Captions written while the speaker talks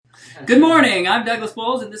Good morning, I'm Douglas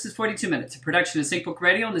Bowles, and this is 42 Minutes, a production of SyncBook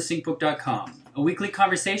Radio and thesyncbook.com, a weekly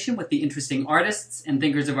conversation with the interesting artists and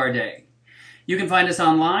thinkers of our day. You can find us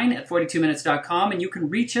online at 42minutes.com, and you can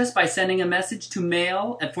reach us by sending a message to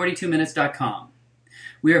mail@42minutes.com.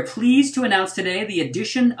 We are pleased to announce today the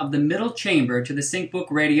addition of the Middle Chamber to the SyncBook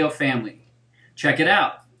Radio family. Check it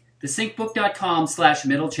out,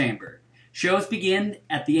 thesyncbook.com/Middle Chamber. Shows begin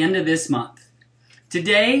at the end of this month.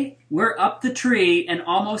 Today, we're up the tree and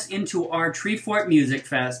almost into our Treefort Music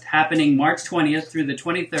Fest happening March 20th through the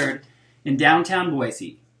 23rd in downtown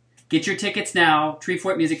Boise. Get your tickets now,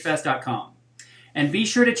 treefortmusicfest.com. And be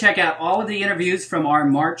sure to check out all of the interviews from our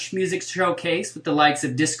March Music Showcase with the likes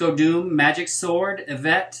of Disco Doom, Magic Sword,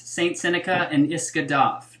 Yvette, Saint Seneca, and Iska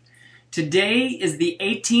Daf. Today is the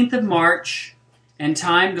 18th of March, and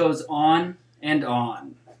time goes on and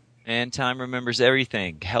on. And time remembers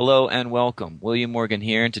everything. Hello and welcome. William Morgan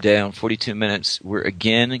here, and today on 42 Minutes, we're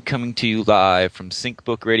again coming to you live from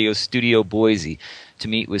SyncBook Radio Studio Boise to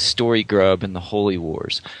meet with Story Grub and the Holy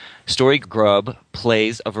Wars. Story Grub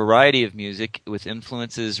plays a variety of music with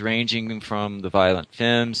influences ranging from the Violent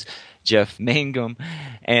Femmes, Jeff Mangum,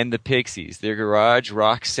 and the Pixies. Their garage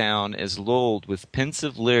rock sound is lulled with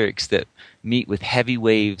pensive lyrics that meet with heavy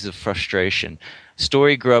waves of frustration.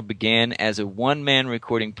 Story Grub began as a one-man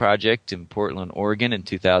recording project in Portland, Oregon in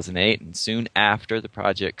 2008, and soon after the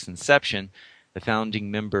project's inception, the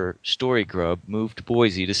founding member Story Grub moved to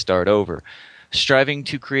Boise to start over. Striving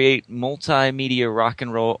to create multimedia rock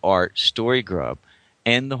and roll art, Story Grub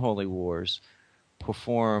and the Holy Wars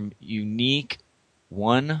perform unique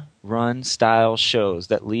one-run style shows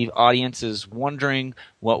that leave audiences wondering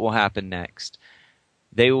what will happen next.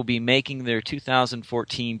 They will be making their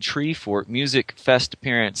 2014 Treefort Music Fest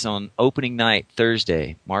appearance on opening night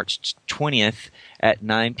Thursday, March 20th at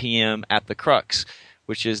 9 p.m. at the Crux,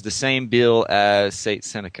 which is the same bill as Saint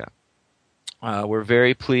Seneca. We're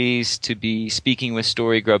very pleased to be speaking with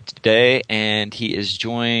Story Grub today, and he is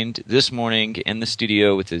joined this morning in the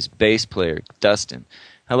studio with his bass player, Dustin.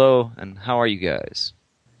 Hello, and how are you guys?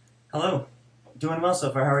 Hello. Doing well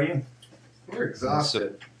so far. How are you? We're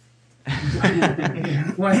exhausted.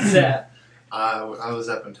 Why is that? I was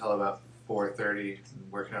up until about 4:30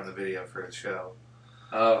 working on the video for the show.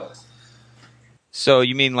 Oh. So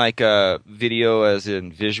you mean like a video as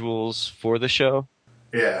in visuals for the show?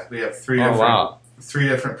 Yeah, we have three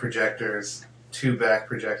different projectors, 2 back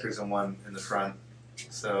projectors and 1 in the front.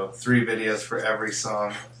 So 3 videos for every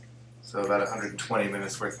song. So about 120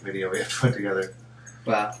 minutes worth of video we have to put together.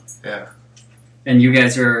 Wow. Yeah. And you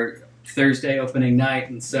guys are Thursday opening night,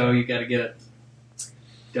 and so you got to get it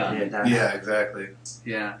done. Yeah, exactly.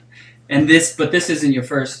 Yeah. And this isn't your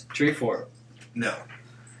first Treefort. No.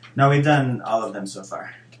 No, we've done all of them so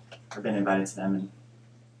far. We've been invited to them and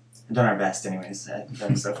done our best anyways at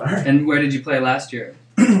them so far. And where did you play last year?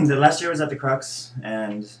 The last year was at the Crux,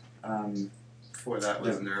 and Before that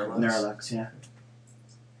was Neurolux. Neurolux, yeah.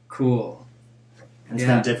 Cool. And it's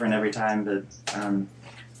been different every time, but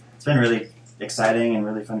it's been really exciting and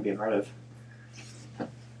really fun to be a part of.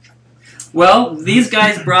 Well, these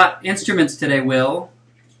guys brought instruments today, Will.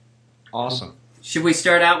 Awesome. Should we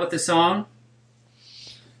start out with the song?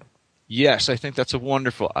 Yes, I think that's a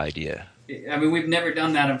wonderful idea. I mean, we've never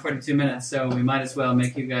done that in 42 minutes, so we might as well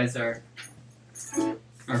make you guys our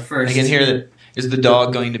first. I can hear that. Is the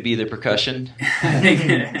dog going to be the percussion? I think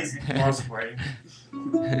it is. More supporting.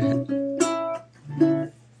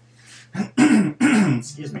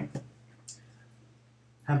 Excuse me.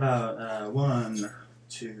 How about 1,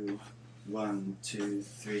 2, 1, 2,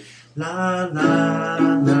 3. La la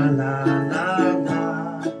la la la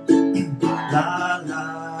la. La la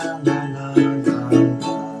la la la.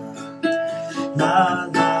 La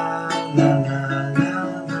la la la la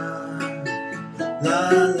la. La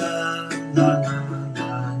la la la la.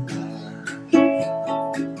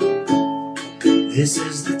 This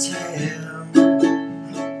is the tale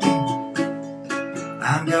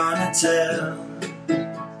I'm gonna tell.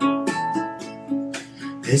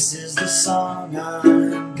 This is the song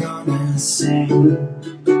I'm gonna sing.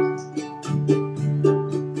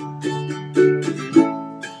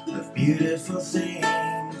 Of beautiful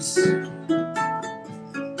things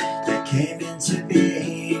that came into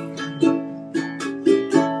being.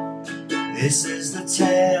 This is the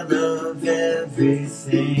tale of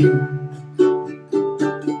everything.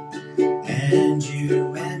 And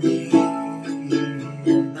you and me.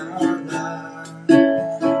 La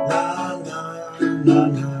la la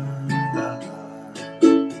la.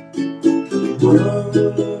 Oh,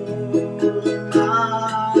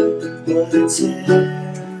 what a tale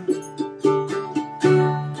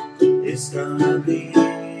it's gonna be.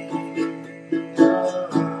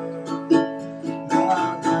 Oh,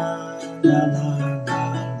 la la la.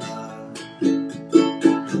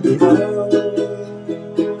 Oh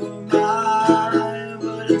my,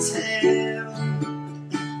 what a tale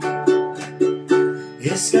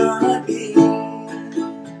it's gonna be. Oh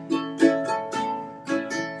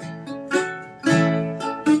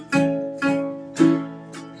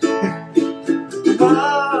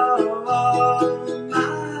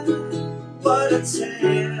my, what a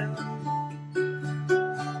tale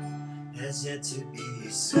has yet to be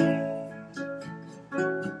seen.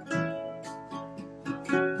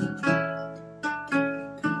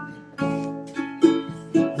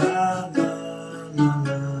 La la la la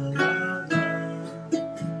la la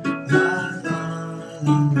la la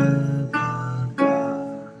la la.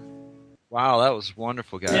 Wow, that was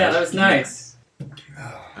wonderful, guys. Yeah, that was nice.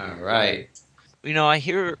 All right. You know, I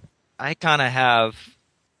kind of have,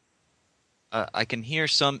 I can hear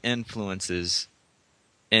some influences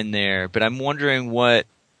in there, but I'm wondering what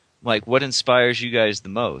inspires you guys the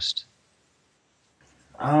most?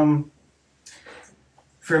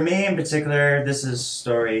 For me in particular, this is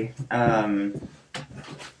Story. As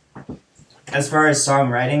far as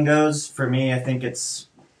songwriting goes, for me, I think it's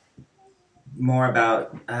more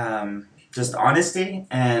about just honesty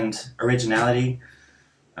and originality.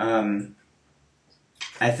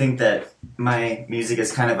 I think that my music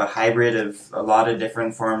is kind of a hybrid of a lot of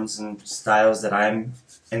different forms and styles that I'm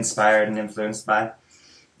inspired and influenced by.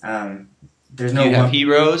 There's no Do you have one...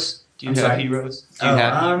 heroes? Do you I'm have sorry? heroes? Do you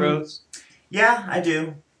have heroes? Yeah, I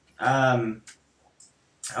do. I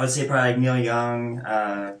would say probably like Neil Young,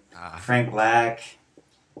 Frank Black.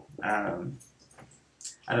 I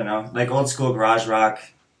don't know, like old school garage rock.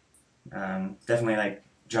 Definitely like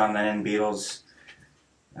John Lennon, Beatles,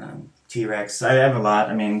 T-Rex. I have a lot.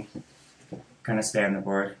 I mean, kind of span the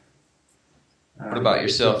board. What about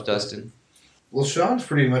yourself, Dustin? Well, Sean's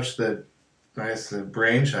pretty much the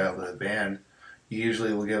brainchild of the band. He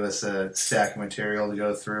usually will give us a stack of material to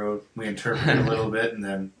go through. We interpret it a little bit and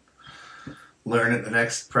then learn it the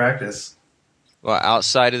next practice. Well,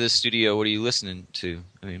 outside of the studio, what are you listening to?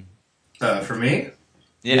 I mean, for me,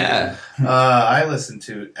 yeah. I listen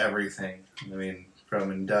to everything. I mean,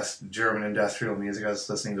 from German industrial music. I was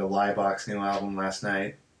listening to Laibach's new album last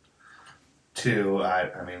night. To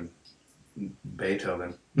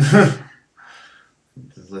Beethoven.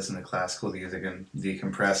 Just listen to classical music and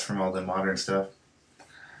decompress from all the modern stuff.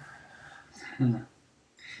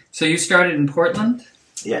 So you started in Portland?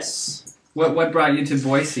 Yes. What brought you to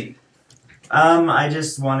Boise? I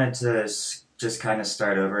just wanted to just kind of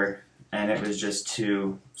start over, and it was just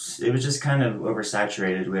kind of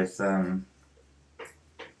oversaturated with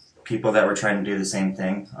people that were trying to do the same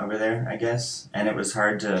thing over there, I guess. And it was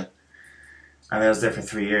hard to, I was there for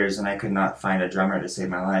 3 years and I could not find a drummer to save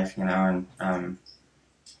my life, you know, and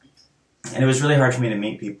it was really hard for me to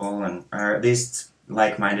meet people, or at least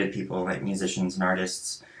like-minded people, like musicians and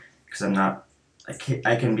artists, because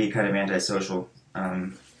I can be kind of antisocial,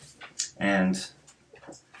 and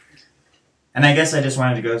I guess I just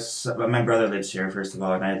wanted to go. My brother lives here, first of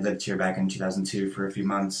all, and I lived here back in 2002 for a few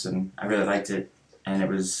months, and I really liked it, and it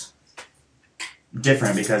was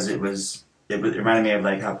different because it reminded me of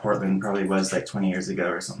like how Portland probably was like 20 years ago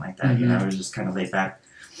or something like that. Mm-hmm. You know, it was just kind of laid back.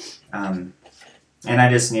 And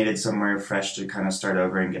I just needed somewhere fresh to kind of start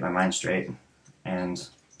over and get my mind straight and,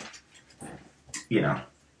 you know,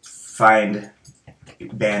 find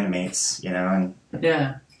bandmates, you know, and...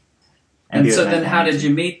 Yeah. And so then how did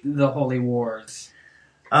you meet the Holy Wars?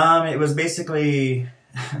 It was basically...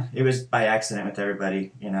 It was by accident with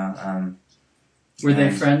everybody, you know. Were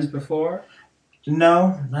they friends before?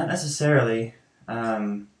 No, not necessarily.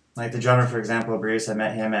 Like the drummer, for example, Bruce, I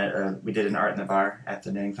met him at... we did an Art in the Bar at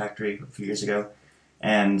the Knitting Factory a few years ago.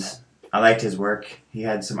 And I liked his work. He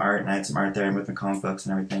had some art, and I had some art there with my comic books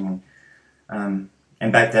and everything. And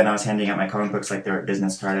back then, I was handing out my comic books like they were a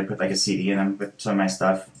business card. I put like a CD in them with some of my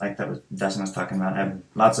stuff, like that was Dustin was talking about. I have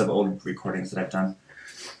lots of old recordings that I've done,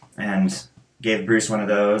 and gave Bruce one of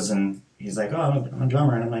those. And he's like, "Oh, I'm a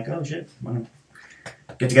drummer," and I'm like, "Oh shit, want to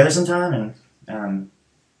get together sometime?" And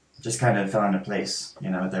just kind of fell into place, you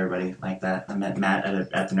know, with everybody like that. I met Matt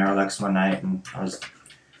at the Neurolux one night, and I was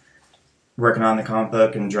working on the comic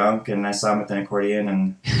book and drunk, and I saw him with an accordion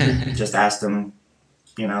and just asked him,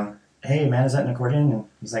 you know, "Hey man, is that an accordion?" And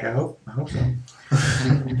he's like, I hope so.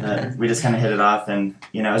 We just kind of hit it off, and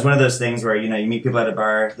you know, it was one of those things where, you know, you meet people at a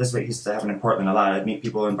bar. This is what used to happen in Portland a lot. I'd meet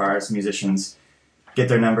people in bars, musicians, get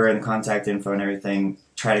their number and contact info and everything,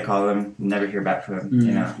 try to call them, never hear back from them. Mm.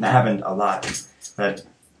 You know, that happened a lot. But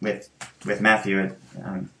with Matthew,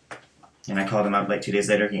 and I called him up like 2 days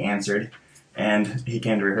later. He answered. And he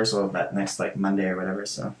came to rehearsal that next like Monday or whatever,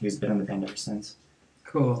 so he's been in the band ever since.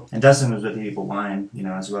 Cool. And Dustin was with the Evil Wine,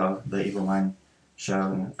 as well, the Evil Wine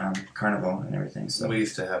show and Carnival and everything. So we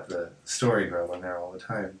used to have the Story Grub on there all the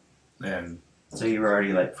time, and so you were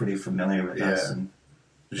already like pretty familiar with us and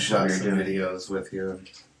shot some videos with you.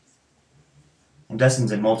 And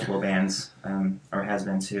Dustin's in multiple bands, or has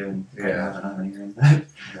been too. And I don't have any of that.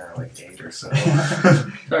 Yeah, like 8 or so.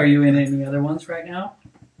 So are you in any other ones right now?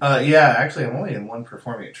 Yeah, actually, I'm only in one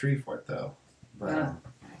performing at Treefort though. But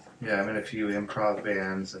yeah, I'm in a few improv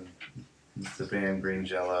bands and the band Green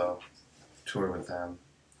Jello. Tour with them.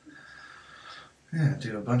 Yeah,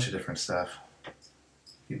 do a bunch of different stuff.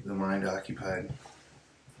 Keep the mind occupied.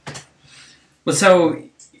 Well, so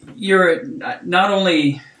you're not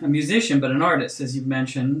only a musician, but an artist, as you've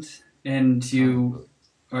mentioned, and you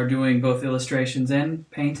are doing both illustrations and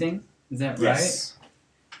painting. Is that right? Yes.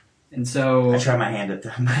 And so I try my hand at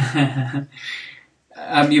them.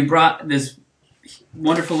 You brought this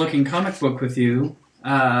wonderful-looking comic book with you.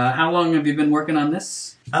 How long have you been working on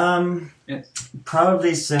this?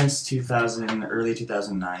 Probably since early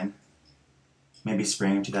 2009, maybe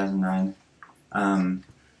spring of 2009.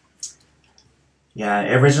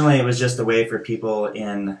 Originally it was just a way for people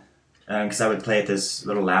because I would play at this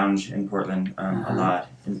little lounge in Portland a lot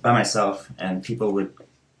by myself, and people would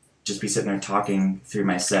just be sitting there talking through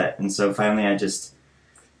my set, and so finally I just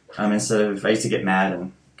I used to get mad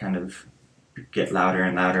and kind of get louder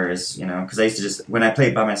and louder because I used to just, when I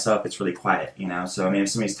played by myself, it's really quiet, so if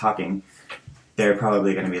somebody's talking, they're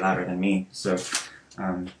probably going to be louder than me. So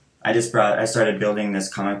I started building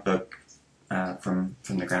this comic book from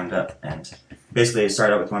the ground up, and basically I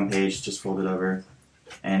started out with one page, just fold it over,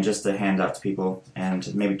 and just to hand out to people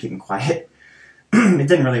and maybe keep them quiet. It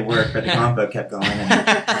didn't really work, but the comic book kept going.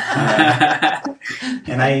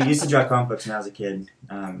 And I used to draw comic books when I was a kid,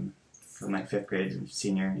 from like 5th grade,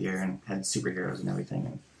 senior year, and had superheroes and everything.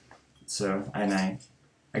 And so, I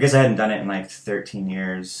guess I hadn't done it in like 13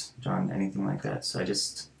 years, drawn anything like that. So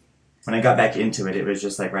when I got back into it, it was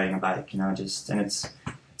just like riding a bike, and it's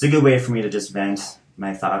a good way for me to just vent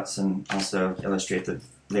my thoughts and also illustrate the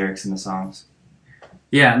lyrics in the songs.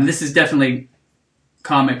 Yeah, and this is definitely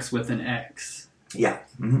comics with an X. Yeah.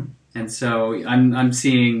 Mm-hmm. And so I'm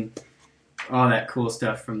seeing all that cool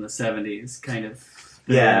stuff from the 70s, kind of.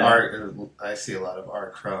 Art. I see a lot of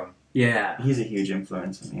Art Crumb. Yeah. He's a huge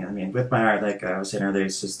influence on me. I mean, with my art, like I was saying earlier,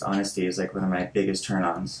 it's just honesty is like one of my biggest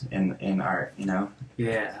turn-ons in art,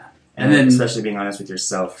 Yeah. And then, especially being honest with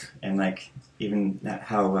yourself, and like even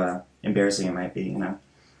how embarrassing it might be, I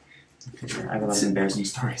have a lot of embarrassing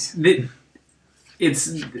stories.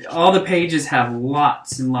 It's all the pages have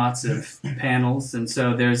lots and lots of panels, and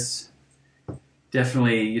so there's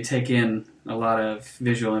definitely, you take in a lot of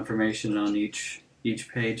visual information on each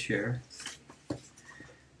page here.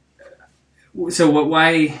 So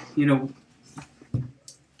why, the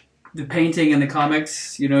painting and the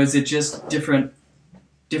comics, is it just different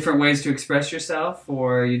ways to express yourself,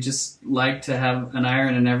 or you just like to have an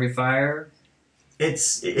iron in every fire?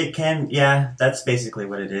 It can, that's basically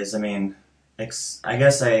what it is. I mean, I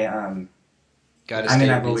guess Gotta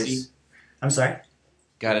stay busy. I'm sorry?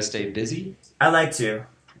 Gotta stay busy? I like to.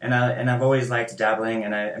 And I've always liked dabbling,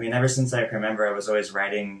 and I mean, ever since I can remember, I was always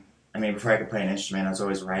writing. I mean, before I could play an instrument, I was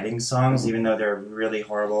always writing songs, even though they're really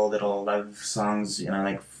horrible little love songs, from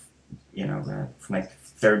like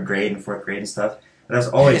 3rd grade and 4th grade and stuff. But I was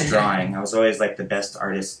always drawing. I was always like the best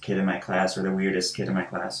artist kid in my class, or the weirdest kid in my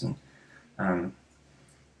class, and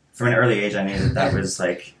from an early age, I knew that was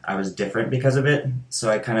like I was different because of it. So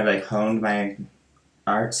I kind of like honed my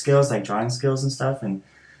art skills, like drawing skills and stuff, and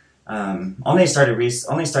only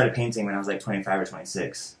started painting when I was like 25 or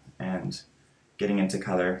 26 and getting into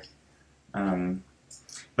color.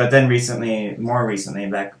 But then more recently,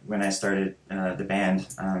 back when I started the band,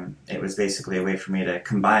 it was basically a way for me to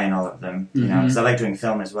combine all of them, because I like doing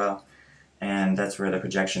film as well, and that's where the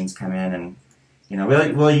projections come in, and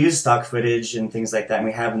we'll use stock footage and things like that, and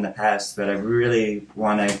we have in the past, but I really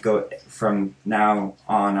want to go from now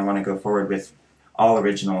on. I want to go forward with all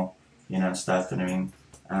original, stuff, and I mean.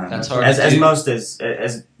 That's hard as much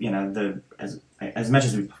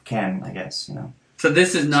as we can, I guess, So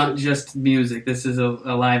this is not just music. This is a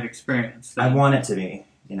live experience. I want it to be,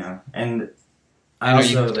 and are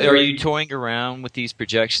you toying around with these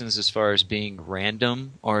projections as far as being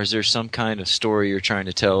random, or is there some kind of story you're trying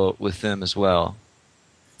to tell with them as well?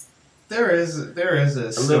 There is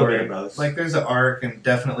a story. Little bit of both. Like there's an arc and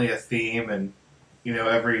definitely a theme, and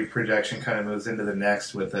every projection kind of moves into the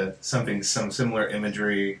next with some similar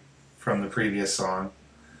imagery from the previous song.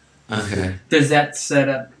 Okay. Does that set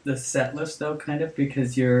up the set list though, kind of,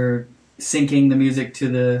 because you're syncing the music to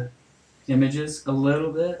the images a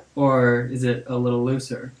little bit, or is it a little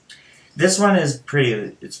looser? This one is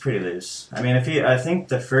pretty loose. I mean, I think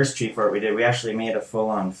the first tree fort we did, we actually made a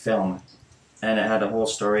full-on film, and it had a whole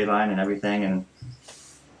storyline and everything, and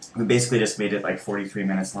we basically just made it like 43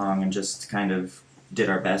 minutes long and just kind of did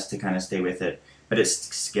our best to kind of stay with it. But it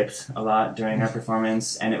skipped a lot during our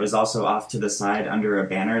performance, and it was also off to the side under a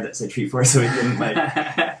banner that said Tree Fort, so we didn't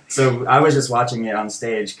like. So I was just watching it on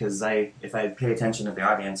stage because if I pay attention to the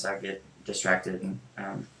audience, I get distracted and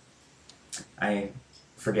I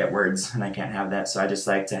forget words, and I can't have that. So I just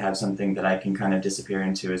like to have something that I can kind of disappear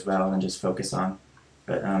into as well and just focus on.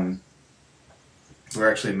 But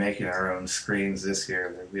we're actually making our own screens this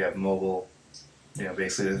year. We have mobile,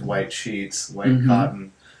 basically there's white sheets, white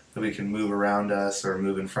cotton that we can move around us or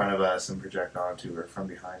move in front of us and project onto or from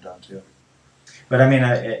behind onto. But I mean,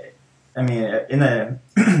 in the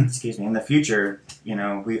excuse me, in the future,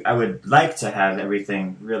 I would like to have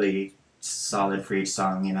everything really solid for each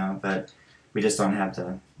song, but we just don't have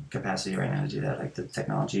the capacity right now to do that, like the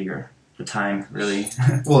technology or the time, really.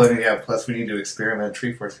 Well, and plus we need to experiment.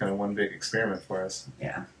 Tree Fort's kind of one big experiment for us.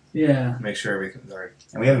 Yeah. Make sure everything's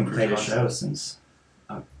and we haven't played a show since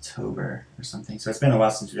October or something, so it's been a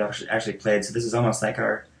while since we've actually played. So this is almost like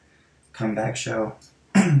our comeback show,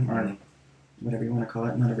 or whatever you want to call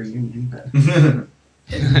it. Not a reunion, but.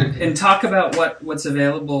 And talk about what's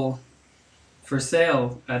available for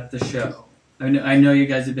sale at the show. I know you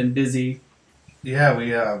guys have been busy. Yeah,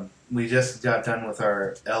 we just got done with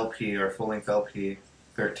our LP, our full-length LP,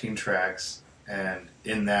 13 tracks, and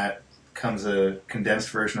in that comes a condensed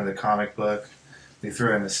version of the comic book. We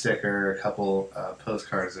threw in a sticker, a couple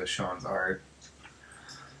postcards of Sean's art.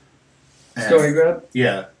 Story Grub?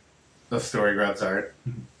 Yeah, of Story Grub's art.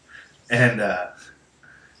 And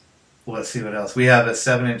let's see what else. We have a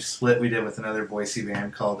 7-inch split we did with another Boise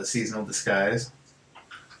band called The Seasonal Disguise.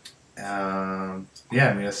 And we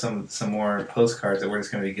have some more postcards that we're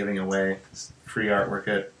just going to be giving away. It's free artwork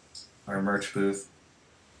at our merch booth.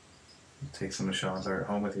 Take some of Sean's art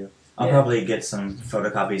home with you. I'll probably get some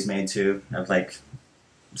photocopies made too of like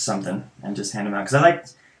something and just hand them out, because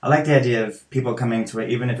I like the idea of people coming to it,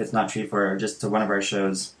 even if it's not Tree Fort, or just to one of our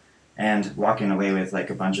shows and walking away with like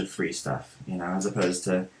a bunch of free stuff, as opposed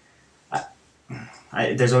to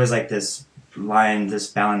there's always like this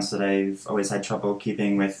balance that I've always had trouble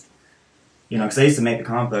keeping with, because I used to make the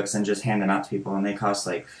comic books and just hand them out to people, and they cost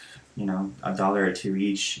like $1 or $2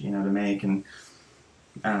 each, to make, and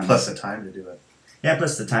plus the time to do it. Yeah,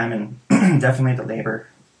 plus the time and definitely the labor.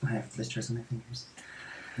 I have blisters on my fingers.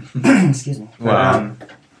 Excuse me. Wow.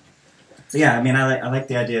 But yeah, I mean, I like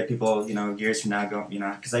the idea of people, years from now go,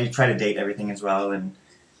 because I try to date everything as well, and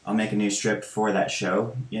I'll make a new strip for that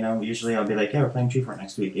show. Usually I'll be like, yeah, we're playing Tree Fort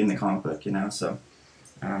next week in the comic book, so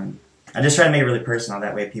I just try to make it really personal.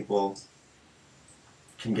 That way people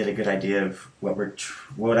can get a good idea of what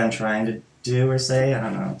I'm trying to do or say. I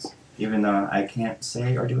don't know. Even though I can't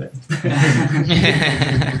say or do it.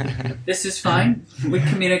 This is fine. We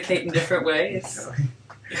communicate in different ways.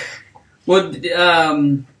 Well,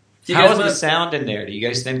 how was the sound in there? Do you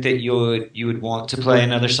guys think that you would want to play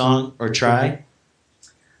another song or try?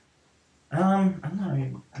 I don't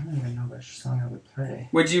even know which song I would play.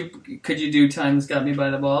 Could you do "Time's Got Me by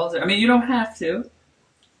the Balls"? I mean, you don't have to.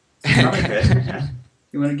 Probably could. Yeah.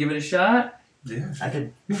 You want to give it a shot? Yeah, I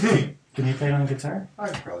could. Can you play it on the guitar? I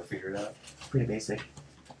could probably figure it out. It's pretty basic.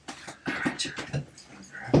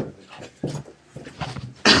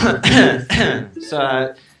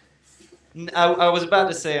 So, I was about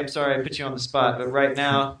to say, I'm sorry I put you on the spot, but right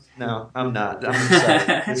now, no, I'm not. I'm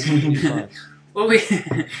excited. This is going to be fun. Well,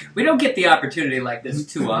 we don't get the opportunity like this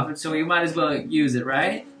too often, so we might as well use it,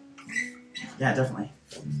 right? Yeah, definitely.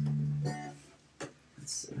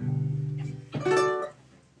 Let's see.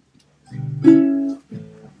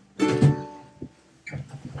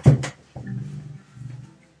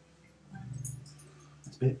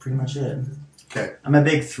 That's pretty much it. Okay. I'm a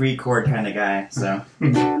big 3-chord kind of guy, so.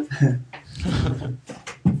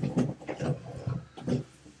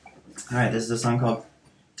 Alright, this is a song called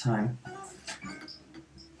Time.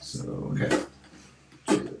 So, okay.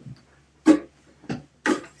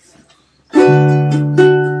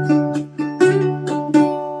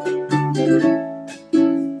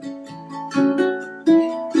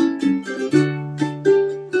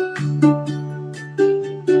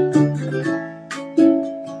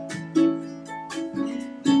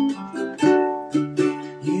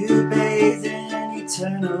 You bathe in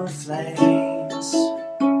eternal flames,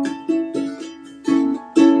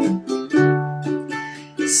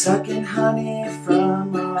 sucking honey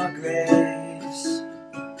from our graves.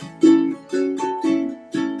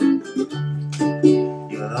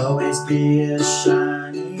 You'll always be be a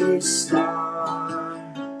shiny star.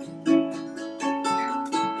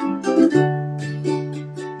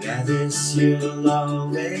 Yeah, this you'll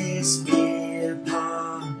always be a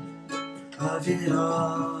part of it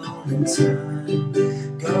all, and time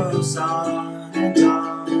goes on and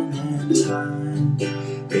on, and time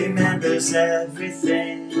remembers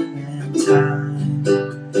everything, and time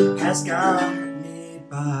has got me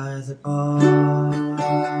by the balls.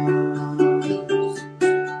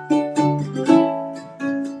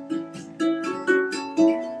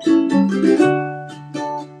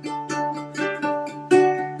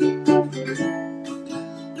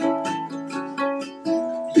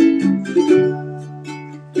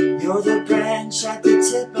 You're the branch at the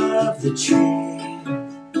tip of the tree.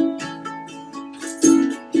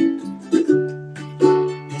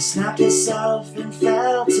 You snapped yourself and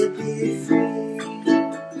fell to be free.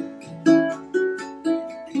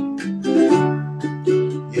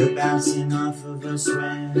 You're bouncing off of us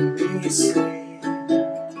when we sleep.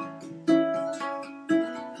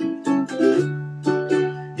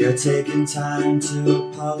 You're taking time to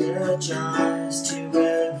apologize to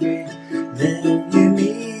every limb you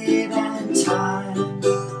meet, and time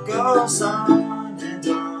goes on, and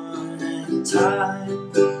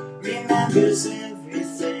time remembers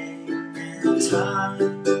everything, and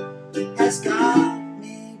time has got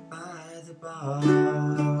me by the balls.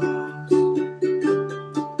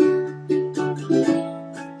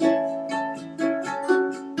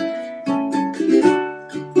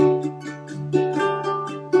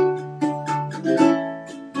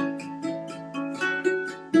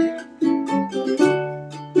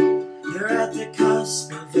 You're at the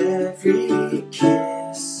cusp of every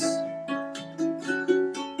kiss.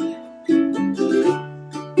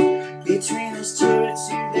 Between us two, it's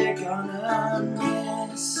you they're gonna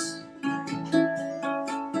miss.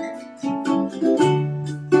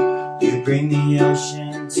 You bring the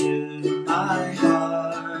ocean to my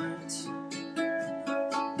heart,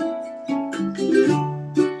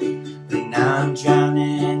 but now I'm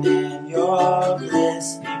drowning in your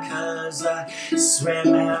bliss, because I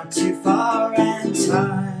swam out too far, and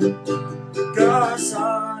time goes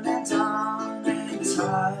on, and time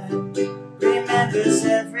remembers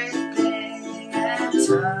everything, and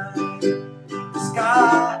time has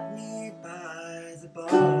got me by the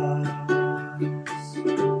balls.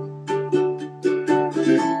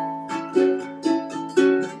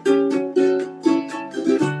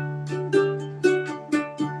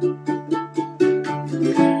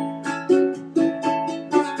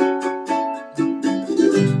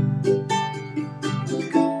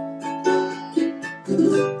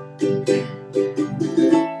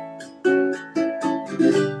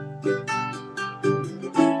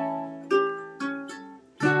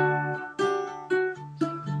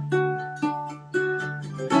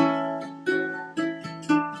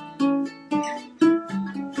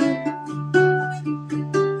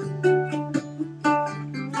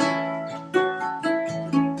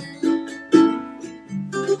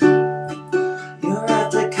 You're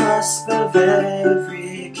at the cusp of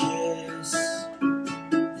every kiss.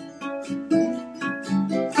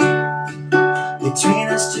 Between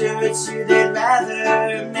us two, it's you they'd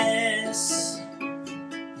rather miss.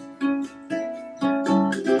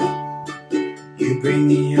 You bring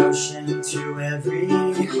the ocean to every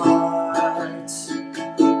heart.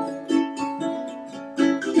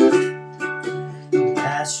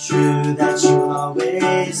 That's true that you'll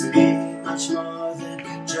always be much more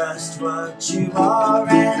than just what you are,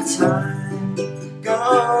 and time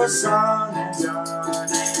goes on, and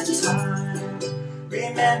time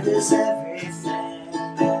remembers everything,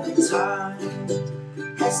 and time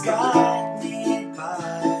has got me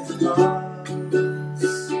by the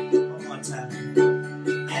balls. One more time.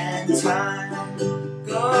 And time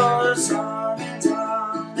goes on,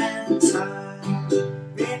 and time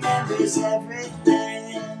remembers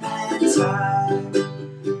everything, and time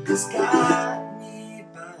has got me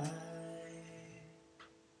by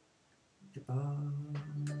the balls.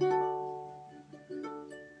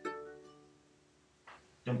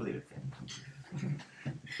 Don't believe it, Finn.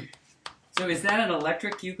 So is that an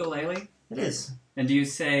electric ukulele? It is. And do you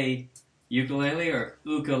say ukulele or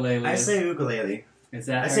ukulele? I say ukulele. Is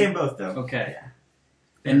that? I say them both, though. Okay. Yeah.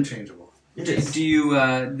 Interchangeable. It is. Do you?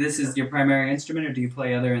 This is your primary instrument, or do you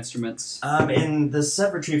play other instruments? In the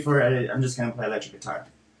separate tree for it, I'm just going to play electric guitar.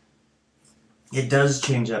 It does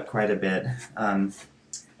change up quite a bit.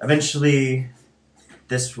 Eventually,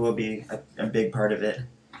 this will be a big part of it.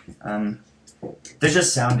 There's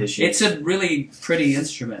just sound issues. It's a really pretty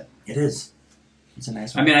instrument. It is. It's a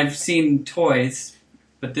nice one. I mean, I've seen toys,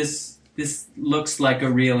 but this looks like a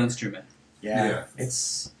real instrument. Yeah. Yeah.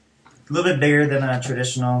 It's A little bit bigger than a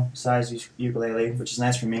traditional size ukulele, which is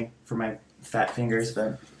nice for me, for my fat fingers,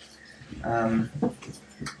 but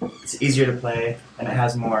it's easier to play, and it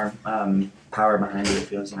has more power behind it, it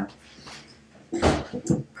feels,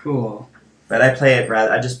 Cool. But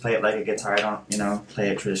I just play it like a guitar. I don't, play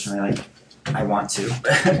it traditionally like I want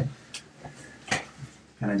to.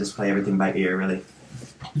 Kind of just play everything by ear, really.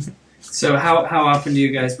 So how often do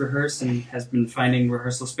you guys rehearse, and has been finding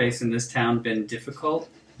rehearsal space in this town been difficult?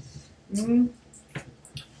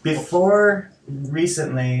 Before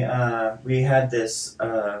recently, we had this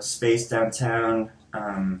space downtown,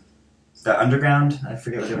 the Underground. I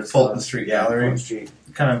forget what it was Fulton called. Street Yeah, Gallery. Fulton Street.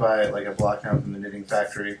 Kind of by like a block down from the Knitting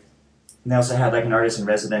Factory. And they also had like an artist in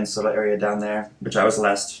residence little area down there, which I was the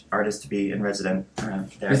last artist to be in resident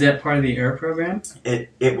there. Is that part of the AIR program?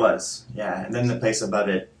 It was, yeah. And then the place above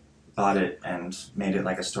it bought it and made it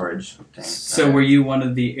like a storage thing. So were you one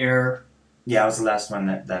of the AIR? Yeah, I was the last one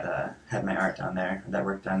that had my art down there, that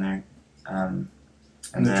worked down there. And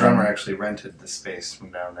the drummer actually rented the space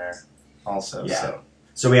from down there also. Yeah.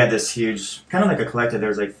 So we had this huge, kind of like a collective. There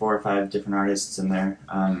was like 4 or 5 different artists in there.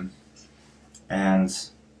 And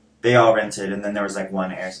they all rented, and then there was like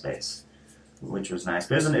one airspace, which was nice.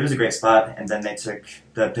 But it was a great spot, and then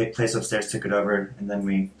the place upstairs took it over, and then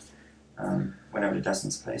we went over to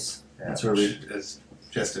Dustin's place. Yeah, that's where which is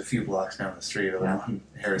just a few blocks down the street along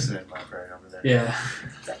Harrison and Mount right over there. Yeah.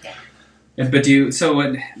 But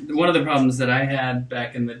one of the problems that I had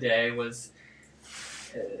back in the day was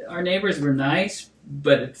our neighbors were nice,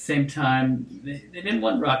 but at the same time, they didn't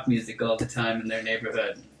want rock music all the time in their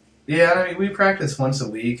neighborhood. Yeah, I mean, we practice once a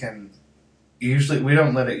week, and usually we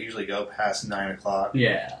don't let it usually go past 9 o'clock.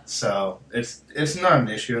 Yeah. So it's not an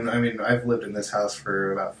issue. And I mean, I've lived in this house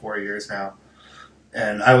for about 4 years now,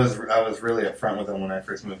 and I was really upfront with them when I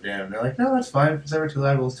first moved in. And they're like, "No, that's fine. If it's ever too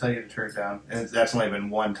loud, we'll tell you to turn it down." And that's only been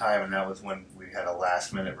one time, and that was when we had a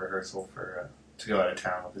last-minute rehearsal to go out of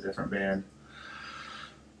town with a different band.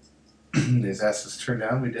 They asked us to turn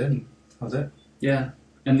down. We did. And that was it. Yeah.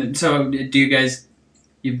 And then, so do you guys?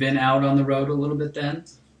 You've been out on the road a little bit then?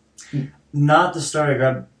 Not the Story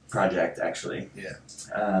Grub project, actually. Yeah.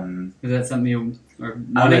 Is that something you are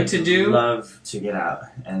wanting to do? I would love to get out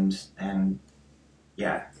and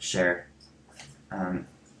yeah, share.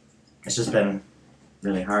 It's just been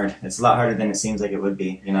really hard. It's a lot harder than it seems like it would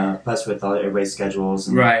be, plus with all everybody's schedules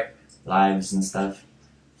and lives and stuff.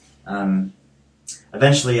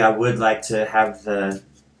 Eventually, I would like to have the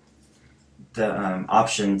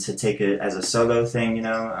option to take it as a solo thing,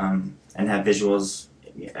 and have visuals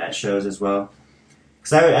at shows as well.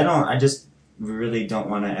 Because I just really don't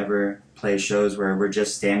want to ever play shows where we're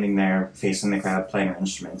just standing there facing the crowd playing our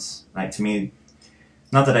instruments. Like, to me,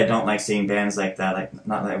 not that I don't like seeing bands like that, like,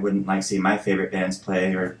 not that I wouldn't like seeing my favorite bands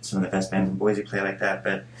play or some of the best bands in Boise play like that,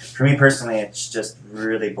 but for me personally, it's just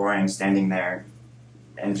really boring standing there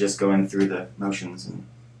and just going through the motions. And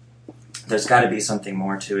there's got to be something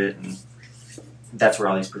more to it, and that's where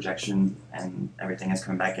all these projection and everything is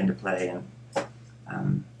coming back into play.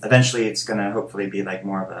 And eventually, it's going to hopefully be like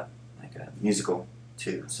more of a musical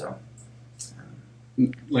too. So,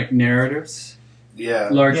 like narratives,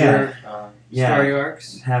 larger story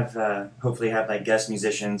arcs. Hopefully have like guest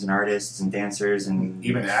musicians and artists and dancers and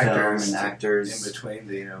even actors in between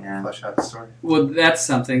to flesh out the story. Well, that's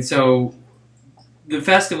something. So the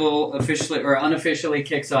festival officially or unofficially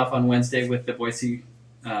kicks off on Wednesday with the Boise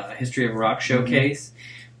History of Rock Showcase.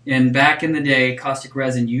 And back in the day, Caustic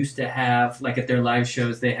Resin used to have, like at their live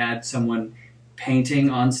shows, they had someone painting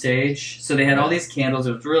on stage. So they had all these candles.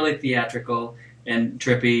 It was really theatrical and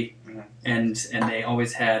trippy. And they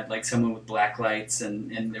always had like someone with black lights,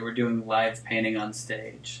 and they were doing live painting on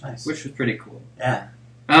stage, which was pretty cool. Yeah.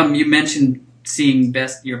 You mentioned seeing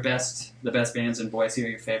the best bands in Boise or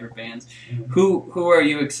your favorite bands. Mm-hmm. Who are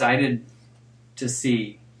you excited to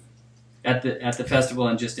see at the festival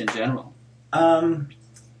and just in general?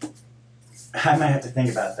 I might have to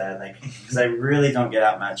think about that, because I really don't get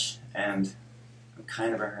out much, and I'm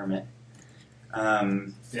kind of a hermit.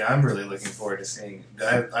 Yeah, I'm really looking forward to seeing.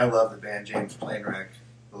 I love the band James Plainwreck,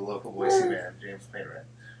 the local Boise band, James Plainwreck.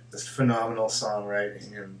 Just phenomenal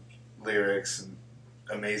songwriting and lyrics and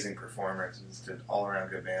amazing performers. It's an all-around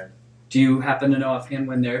good band. Do you happen to know offhand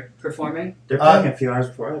when they're performing? They're playing a few hours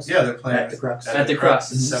before us. Yeah, they're playing at the Crux. At the Crux.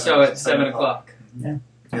 So at 7 o'clock. Yeah.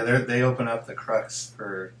 Yeah, they open up the Crux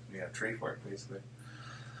for Treefort basically.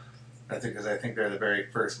 I think they're the very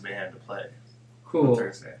first band to play. Cool. On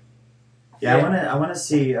Thursday. Yeah, I want to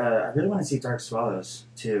see. I really want to see Dark Swallows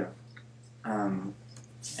too, because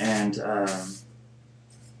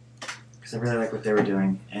I really like what they were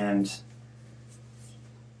doing, and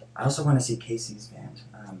I also want to see Casey's band.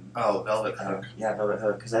 Velvet Hook. Yeah, Velvet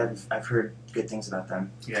Hook, because I've heard good things about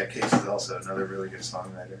them. Yeah, Case is also another really good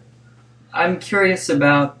songwriter. I'm curious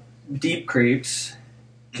about Deep Creeps,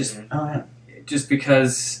 just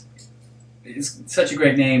because it's such a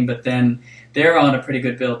great name, but then they're on a pretty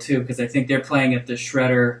good bill too, because I think they're playing at the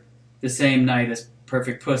Shredder the same night as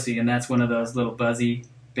Perfect Pussy, and that's one of those little buzzy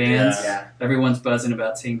bands. Yeah. Everyone's buzzing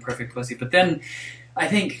about seeing Perfect Pussy, but then I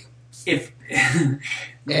think if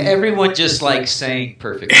everyone just likes saying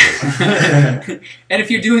perfect. and if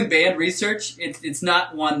you're doing band research, it's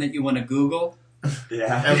not one that you want to Google.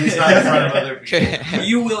 Yeah. At least not in front of other people.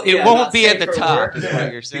 You will. It yeah, won't not be at the safe for top, work, is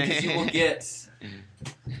what you're saying. because you will get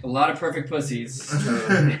a lot of perfect pussies.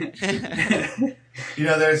 You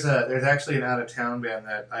know, there's actually an out of town band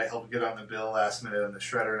that I helped get on the bill last minute on the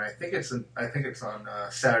Shredder, and I think it's on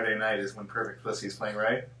Saturday night is when Perfect Pussy is playing,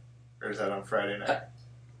 right? Or is that on Friday night?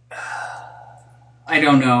 I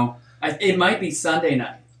don't know. It might be Sunday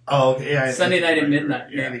night. Oh, okay. Yeah, Sunday night at midnight,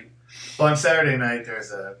 yeah. maybe. Well, on Saturday night,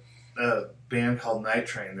 there's a band called Night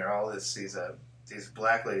Train. They're all these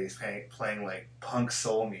black ladies playing like punk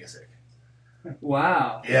soul music.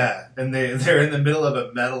 Wow. Yeah, and they're in the middle of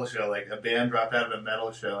a metal show. Like a band dropped out of a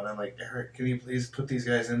metal show, and I'm like, Eric, can you please put these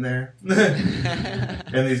guys in there?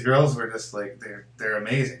 And these girls were just like, they're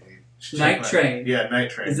amazing. Night Train. Yeah, Night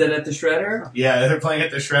Train. Is that at the Shredder? Yeah, they're playing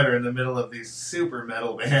at the Shredder in the middle of these super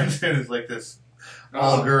metal bands. It's like this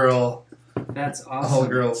all girl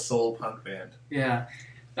soul punk band. Yeah,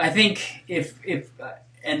 I think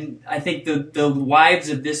and I think the wives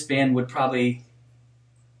of this band would probably.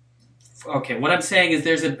 Okay, what I'm saying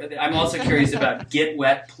is I'm also curious about Get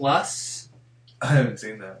Wet Plus. I haven't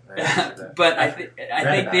seen that. But I think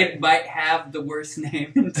they might have the worst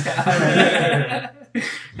name in town.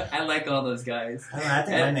 I like all those guys. I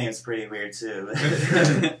think my name's pretty weird too.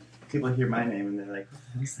 People hear my name and they're like,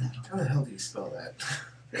 "What's that?" How the hell do you spell that?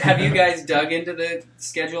 Have you guys dug into the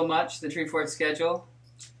schedule much? The Treefort schedule?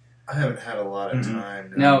 I haven't had a lot of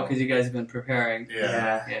time. No, because you guys have been preparing.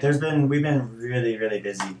 Yeah. We've been really, really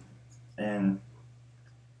busy. And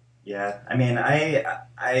yeah, I mean,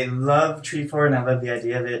 I love Treefort and I love the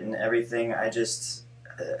idea of it and everything. I just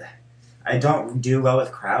I don't do well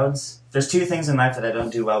with crowds. There's two things in life that I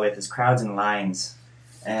don't do well with: is crowds and lines,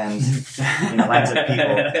 and lines of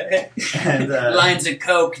people and lines of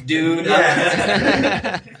coke, dude.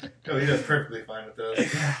 Yeah. Oh, he does perfectly fine with those.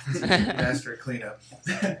 Master cleanup.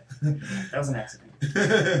 That was an accident.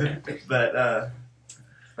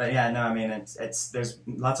 But yeah, no, I mean, it's there's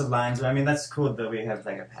lots of lines. I mean, that's cool that we have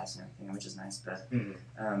like a pass and everything, which is nice. But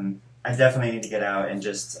I definitely need to get out and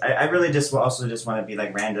I really just also want to be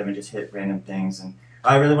like random and just hit random things. And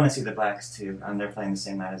I really want to see the Blacks too. They're playing the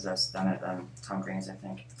same night as us down at Tom Green's, I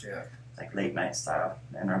think. Yeah. Like late night style.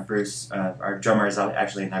 And our Bruce, our drummer, is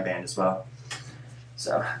actually in our band as well.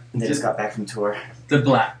 So they just got back from tour. The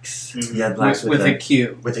Blacks. Mm-hmm. Yeah, Blacks with a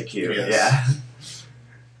Q. With a Q. Yes. Yeah.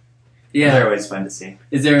 Yeah, they're always fun to see.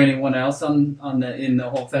 Is there anyone else in the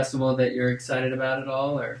whole festival that you're excited about at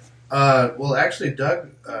all, or? Well, actually, Doug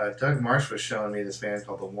Marsh was showing me this band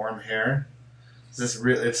called The Warm Hair.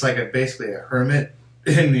 It's like basically a hermit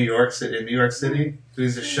in New York City,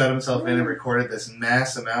 who's just shut himself in and recorded this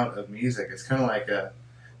mass amount of music. It sounds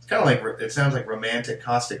like romantic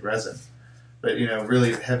caustic resin, but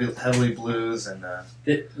really heavily blues and.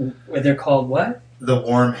 They're called what? The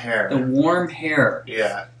Warm Hair. The Warm Hair.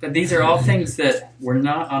 Yeah. But these are all things that were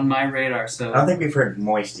not on my radar, so... I don't think we've heard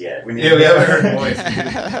Moist yet. We haven't heard Moist.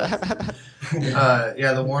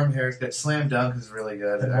 Yeah, The Warm Hair is good. Slam Dunk is really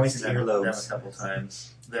good. Moist I've seen them Earlobes. a couple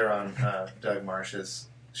times. They're on Doug Marsh's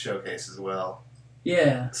showcase as well.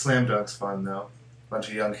 Yeah. Slam Dunk's fun, though. Bunch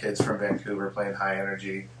of young kids from Vancouver playing high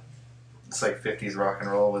energy. It's like 50s rock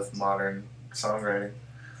and roll with modern songwriting.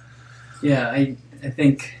 Yeah, I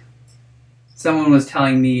think... Someone was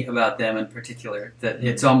telling me about them in particular, that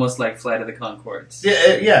it's almost like Flight of the Conchords.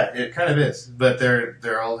 Yeah, it kind of is. But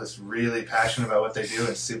they're all just really passionate about what they do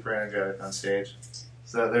and super energetic on stage.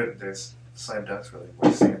 So there's Slam Dunk's really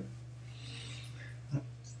worth seeing.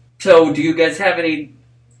 So, do you guys have any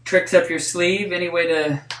tricks up your sleeve? Any way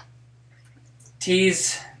to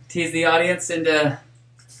tease the audience into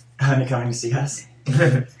coming to see us?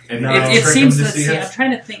 It seems that. I'm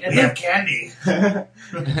trying to think. We have candy.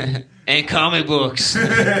 And comic books.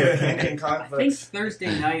 I think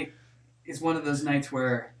Thursday night is one of those nights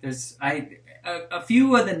where there's a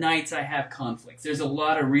few of the nights I have conflicts. There's a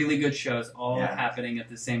lot of really good shows all happening at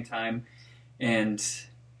the same time, and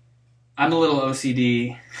I'm a little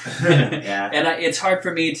OCD. And it's hard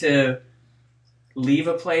for me to leave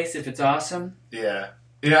a place if it's awesome. Yeah,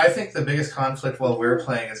 I think the biggest conflict while we're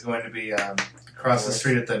playing is going to be across the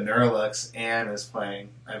street at the Neurolux, Anne is playing,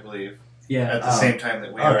 I believe, Yeah. at the same time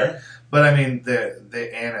that we are. But I mean, the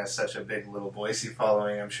Anne has such a big little Boise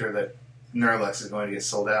following. I'm sure that Neurolux is going to get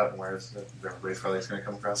sold out, whereas everybody's probably just going to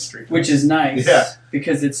come across the street. Which is nice, Yeah.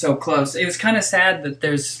 because it's so close. It was kind of sad that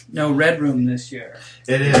there's no Red Room this year.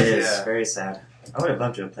 It It is, is yeah. very sad. I would have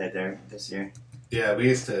loved to have played there this year. Yeah, we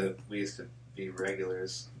used to be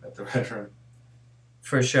regulars at the Red Room.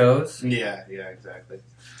 For shows? Yeah, exactly.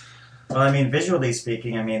 Well, I mean, visually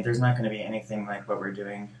speaking, I mean, there's not going to be anything like what we're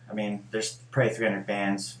doing. I mean, there's probably 300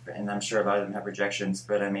 bands, and I'm sure a lot of them have projections.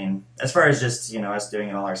 But I mean, as far as just us doing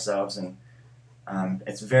it all ourselves, and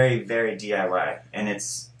it's very, very DIY, and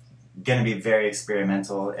it's going to be very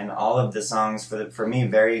experimental. And all of the songs for me,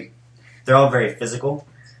 they're all very physical.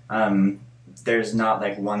 There's not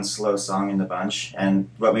like one slow song in the bunch, and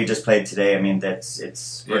what we just played today, I mean,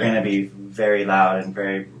 we're going to be very loud and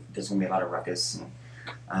there's going to be a lot of ruckus. And,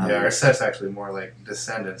 our set's actually more like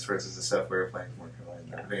Descendants versus the stuff we were playing more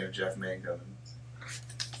like Jeff Mango.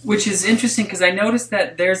 Which is interesting because I noticed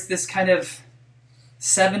that there's this kind of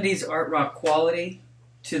 70s art rock quality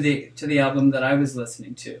to the album that I was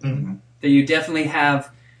listening to. Mm-hmm. That you definitely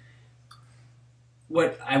have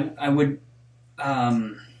what I would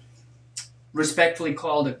respectfully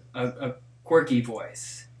call a quirky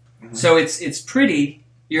voice. Mm-hmm. So it's pretty.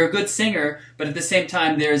 You're a good singer, but at the same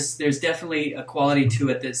time, there's definitely a quality to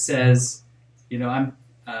it that says, I'm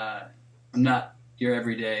not your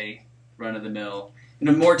everyday run of the mill.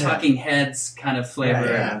 More Talking Heads kind of flavor.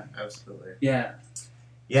 Yeah, absolutely. Yeah.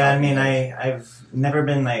 Yeah, I mean, I've never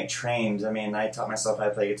been like trained. I mean, I taught myself how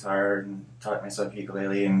to play guitar and taught myself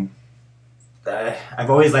ukulele, and I've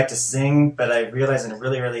always liked to sing, but I realized in a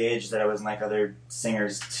really early age that I wasn't like other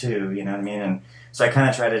singers too. You know what I mean? And so I kind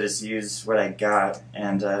of try to just use what I got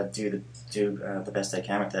and do the best I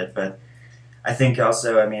can with it. But I think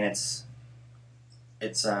also, I mean,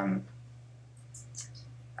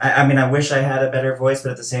 I mean, I wish I had a better voice,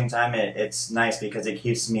 but at the same time, it's nice because it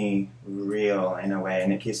keeps me real in a way,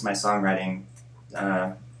 and it keeps my songwriting,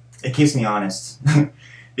 it keeps me honest,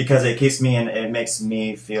 because it keeps me, and it makes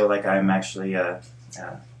me feel like I'm actually like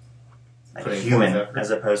a human, as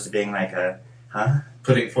opposed to being like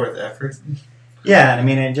putting forth effort. Yeah, I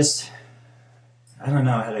mean, I don't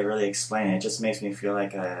know how to really explain it. It just makes me feel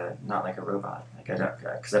like not like a robot.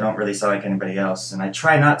 Because I don't really sound like anybody else, and I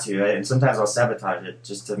try not to. And sometimes I'll sabotage it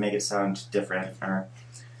just to make it sound different or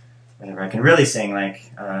whatever. I can really sing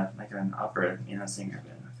like an opera, singer.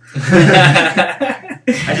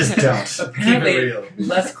 I just don't. Apparently,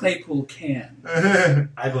 Les Claypool can.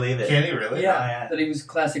 I believe it. Can he really? Yeah, that he was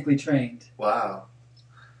classically trained. Wow.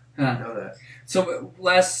 Huh. I know that. So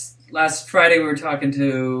last Friday we were talking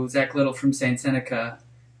to Zach Little from Saint Seneca,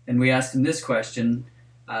 and we asked him this question.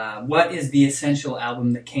 What is the essential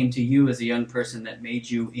album that came to you as a young person that made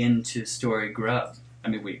you into Story Grub? I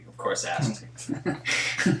mean, we, of course, asked.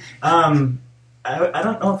 I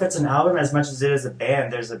don't know if it's an album as much as it is a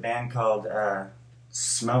band. There's a band called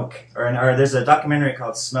Smoke, or there's a documentary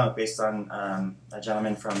called Smoke based on a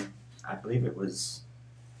gentleman from, I think it was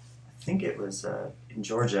in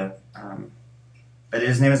Georgia. But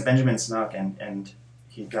his name is Benjamin Smoke, and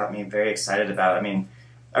he got me very excited about it. I mean,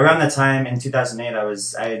 around that time in 2008, I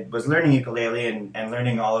was learning ukulele and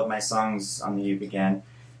learning all of my songs on the uke again,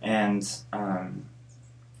 and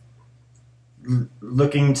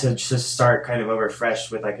looking to just start kind of over fresh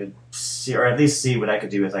with I could see, or at least see what I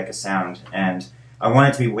could do with like a sound. And I wanted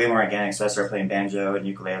it to be way more organic, so I started playing banjo and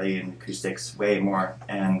ukulele and acoustics way more.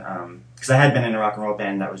 And because I had been in a rock and roll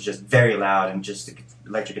band that was just very loud and just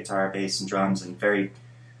electric guitar, bass, and drums, and very,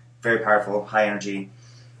 very powerful, high energy.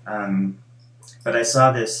 But I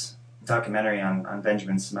saw this documentary on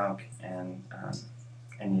Benjamin Smoke, and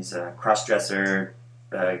he's a cross-dresser,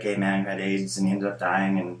 gay man who had AIDS, and he ended up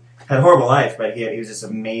dying and had a horrible life. But he was this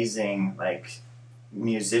amazing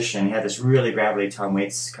musician. He had this really gravelly Tom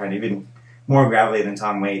Waits kind of, even more gravelly than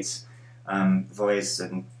Tom Waits voice,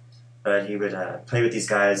 but he would play with these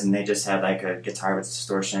guys, and they just had like a guitar with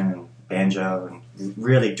distortion and banjo and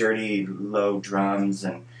really dirty low drums,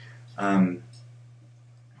 and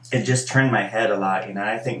it just turned my head a lot,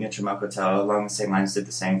 I think Nitramuk Hotel along the same lines did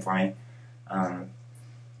the same for me.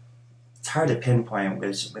 It's hard to pinpoint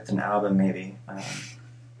with an album maybe,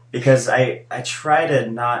 because I try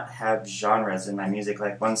to not have genres in my music.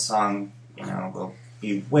 Like one song, will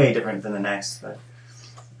be way different than the next, but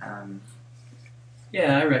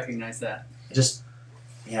yeah, I recognize that.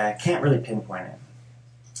 I can't really pinpoint it.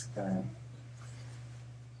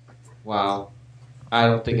 Wow. I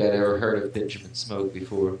don't think I'd ever heard of Benjamin Smoke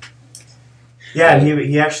before. Yeah,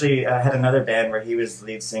 he actually had another band where he was the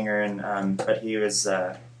lead singer, and but he was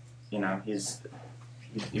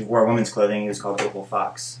he wore women's clothing. He was called Opal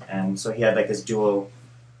Fox, and so he had like this dual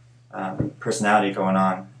personality going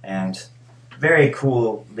on, and very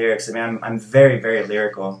cool lyrics. I mean, I'm very, very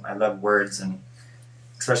lyrical. I love words, and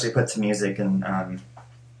especially put to music. And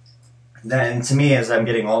then to me, as I'm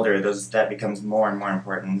getting older, that becomes more and more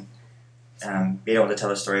important. Being able to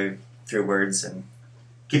tell a story through words and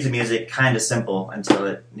keep the music kind of simple until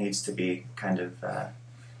it needs to be kind of,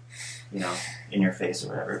 in your face or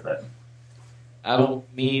whatever. But I don't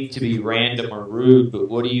mean to be random or rude, but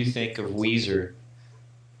what do you think of Weezer?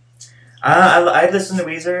 I listened to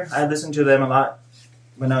Weezer. I listened to them a lot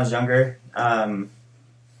when I was younger.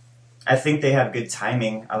 I think they have good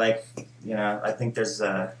timing. I think there's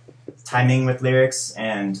timing with lyrics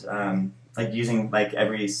and like using like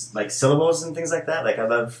every like syllables and things like that. Like I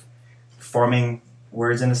love forming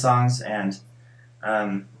words into songs, and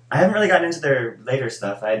I haven't really gotten into their later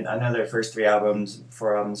stuff. I know their first 4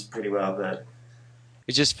 albums pretty well, but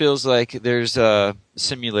it just feels like there's a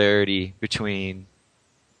similarity between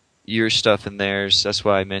your stuff and theirs. That's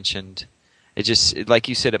why I mentioned it. Just like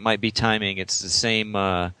you said, it might be timing. It's the same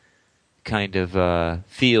kind of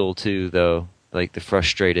feel too, though, like the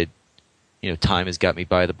frustrated, time has got me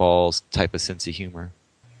by the balls type of sense of humor.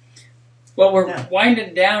 Well, we're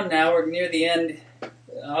winding down now. We're near the end.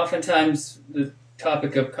 Oftentimes, the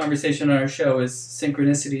topic of conversation on our show is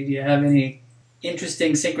synchronicity. Do you have any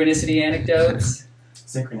interesting synchronicity anecdotes?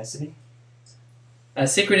 Synchronicity?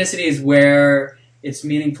 Synchronicity is where it's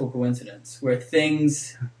meaningful coincidence, where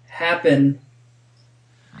things happen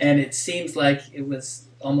and it seems like it was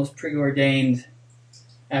almost preordained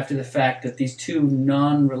after the fact that these two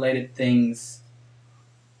non-related things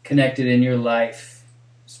connected in your life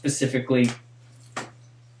specifically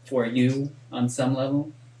for you on some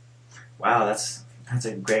level? Wow, that's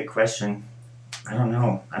a great question. I don't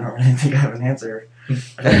know. I don't really think I have an answer. I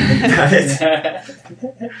don't think about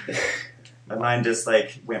it. My mind just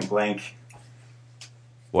went blank.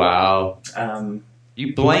 Wow.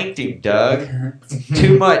 You blanked him, Doug.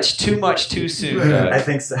 Too much, too soon, Doug. I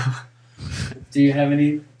think so. Do you have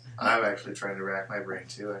any? I'm actually trying to rack my brain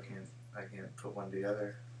too. I can't put one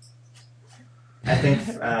together. I think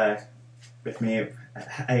with me,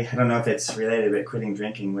 I don't know if it's related, but quitting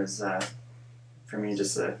drinking was for me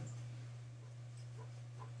just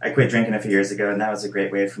I quit drinking a few years ago, and that was a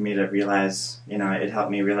great way for me to realize, it helped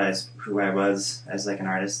me realize who I was as an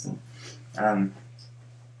artist, and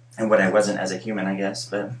what I wasn't as a human, I guess.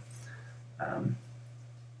 But I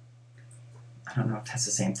don't know if that's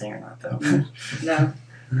the same thing or not, though. No.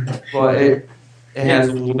 Well, it has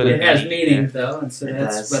a little bit of meaning, though, and so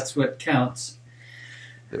that's what counts.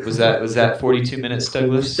 Was that 42 minutes,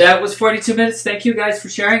 Douglas? That was 42 minutes. Thank you guys for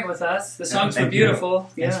sharing with us. The songs were beautiful.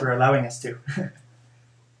 Thanks for allowing us to. It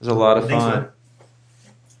was a lot of fun.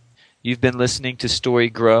 You've been listening to Story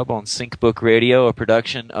Grub on SyncBook Radio, a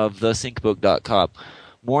production of thesyncbook.com.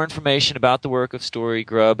 More information about the work of Story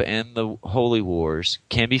Grub and the Holy Wars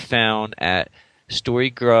can be found at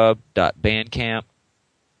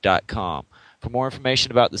storygrub.bandcamp.com. For more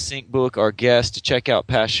information about the SyncBook, our guests, to check out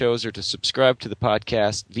past shows, or to subscribe to the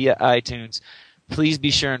podcast via iTunes, please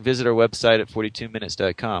be sure and visit our website at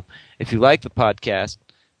 42minutes.com. If you like the podcast,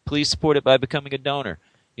 please support it by becoming a donor.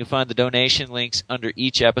 You'll find the donation links under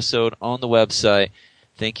each episode on the website.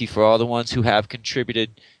 Thank you for all the ones who have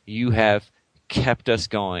contributed. You have kept us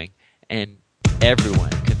going, and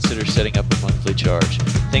everyone consider setting up a monthly charge.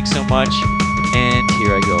 Thanks so much, and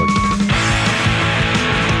here I go again.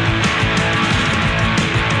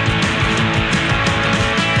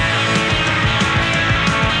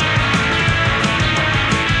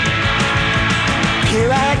 Here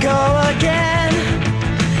I go again,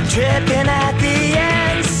 dripping at the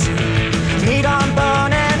ends, meat on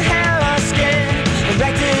bone and hair on skin,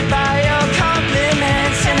 erected by your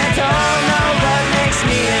compliments, and I don't know what makes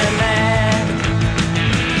me a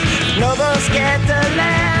man. Nobles get the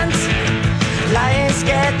land, lions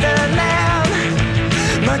get the lamb,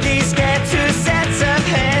 monkeys get 2 sets of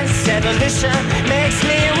hands. Evolution makes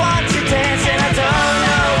me want to dance, and I don't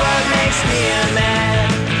know what makes me a man.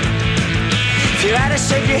 If you're out of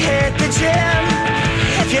shape, you hit the gym.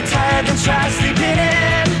 If you're tired, then try sleeping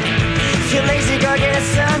in. If you're lazy, go get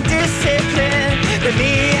some discipline. But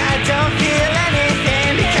me, I don't feel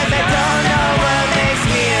anything, because I don't know what makes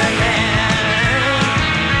me a man.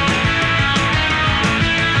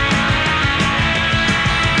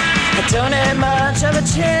 I don't have much of a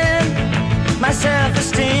chin. My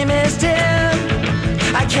self-esteem is dim.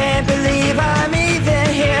 I can't believe I'm even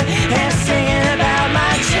here and singing about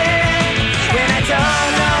my chin. When I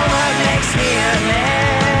don't know what makes me a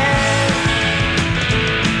man.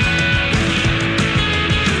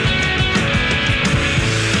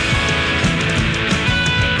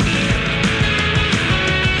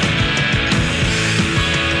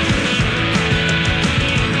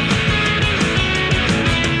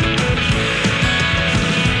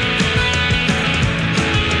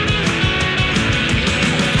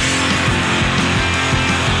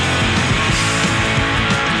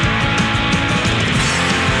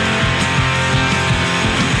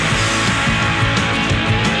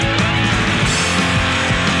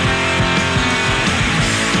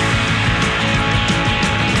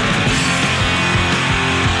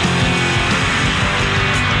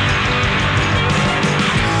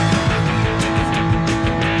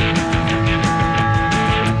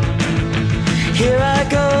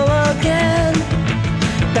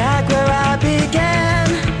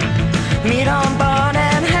 meat on bone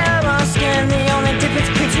and hair on skin. The only difference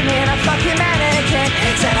between me and a fucking mannequin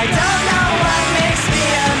is that I don't